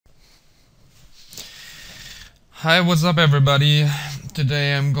Hi, what's up everybody?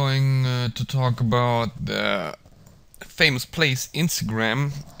 Today I'm going to talk about the famous place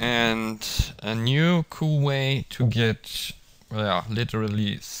Instagram and a new cool way to get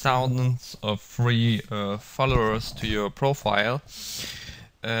literally thousands of free followers to your profile.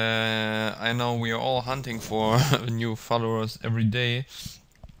 I know we are all hunting for new followers every day,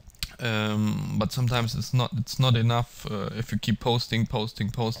 but sometimes it's not enough if you keep posting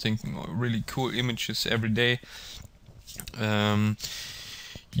really cool images every day.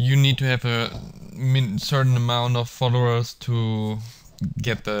 You need to have a certain amount of followers to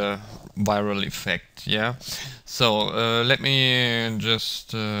get the viral effect. Yeah, so let me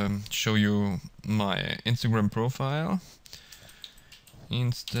just show you my Instagram profile.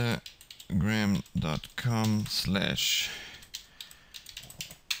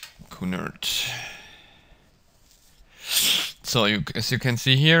 Instagram.com/kunert. So as you can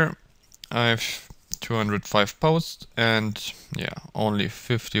see here, I've 205 posts and yeah, only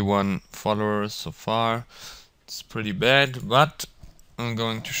 51 followers so far. It's pretty bad, but I'm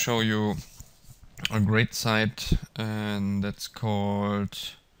going to show you a great site, and that's called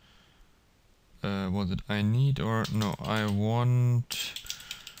was it I need or no, I want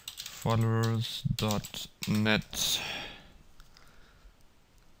followers.net.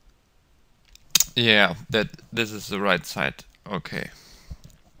 Yeah, this is the right site. Okay.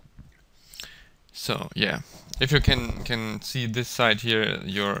 So yeah, if you can see this site here,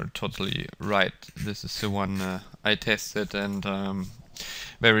 you're totally right. This is the one I tested and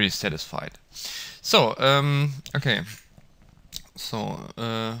very satisfied. So okay, so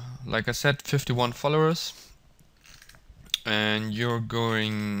like I said, 51 followers, and you're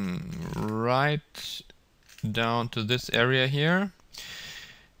going right down to this area here.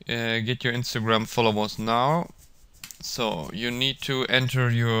 Get your Instagram followers now. So you need to enter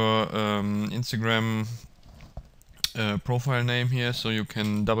your Instagram profile name here, so you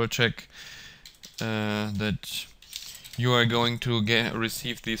can double check that you are going to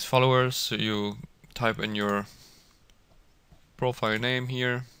receive these followers. So you type in your profile name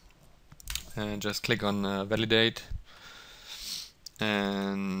here and just click on validate,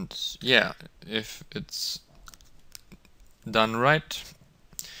 and yeah, if it's done right,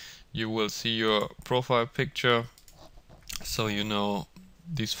 you will see your profile picture, so you know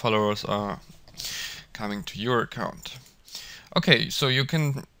these followers are coming to your account. Okay, so you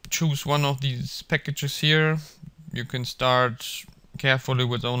can choose one of these packages here. You can start carefully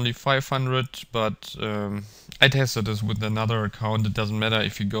with only 500, but I tested this with another account. It doesn't matter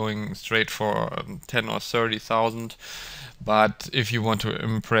if you're going straight for 10 or 30,000, but if you want to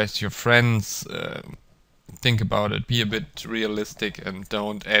impress your friends, think about it, be a bit realistic and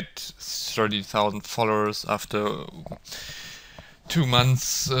don't add 30,000 followers after 2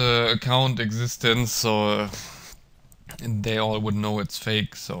 months account existence, so they all would know it's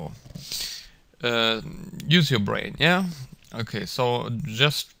fake. So use your brain. Yeah, okay, so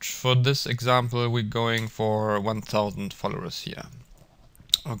just for this example we're going for 1000 followers here.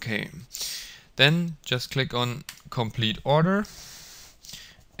 Okay, then just click on complete order,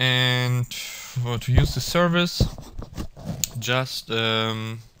 and to use the service, just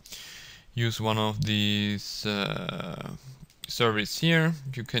use one of these service here.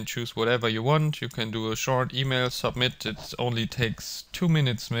 You can choose whatever you want. You can do a short email submit. It only takes 2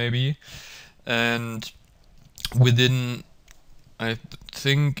 minutes maybe, and within, I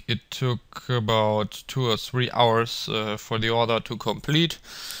think it took about 2 or 3 hours for the order to complete,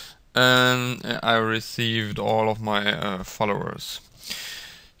 and I received all of my followers.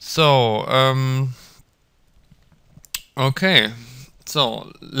 So okay,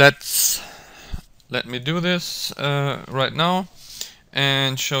 so let me do this right now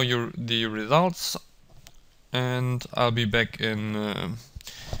and show you the results, and I'll be back in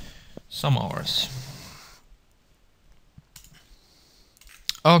some hours.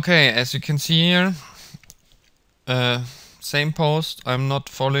 Okay, as you can see here, same post. I'm not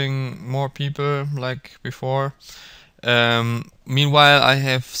following more people like before. Meanwhile, I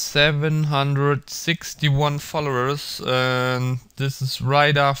have 761 followers, and this is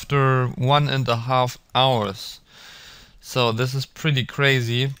right after 1.5 hours. So this is pretty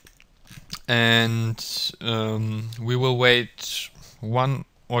crazy, and we will wait 1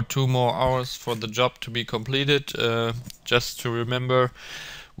 or 2 more hours for the job to be completed. Just to remember,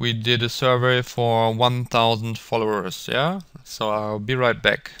 we did a survey for 1000 followers. Yeah, so I'll be right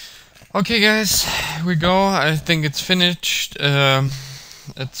back. Okay guys, here we go. I think it's finished.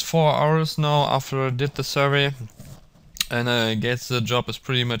 It's 4 hours now after I did the survey, and I guess the job is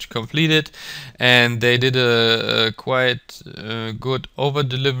pretty much completed, and they did a quite good over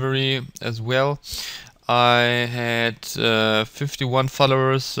delivery as well. I had 51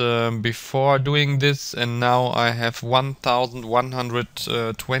 followers before doing this, and now I have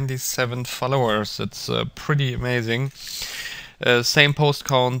 1,127 followers. It's pretty amazing. Same post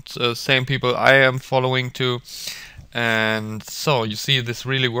count, same people I am following too, and so you see this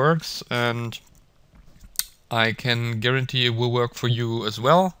really works, and I can guarantee it will work for you as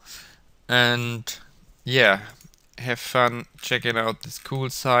well. And yeah, have fun checking out this cool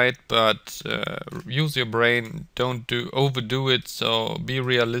site, but use your brain, don't overdo it, so be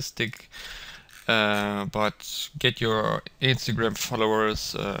realistic, but get your Instagram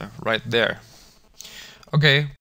followers right there. Okay.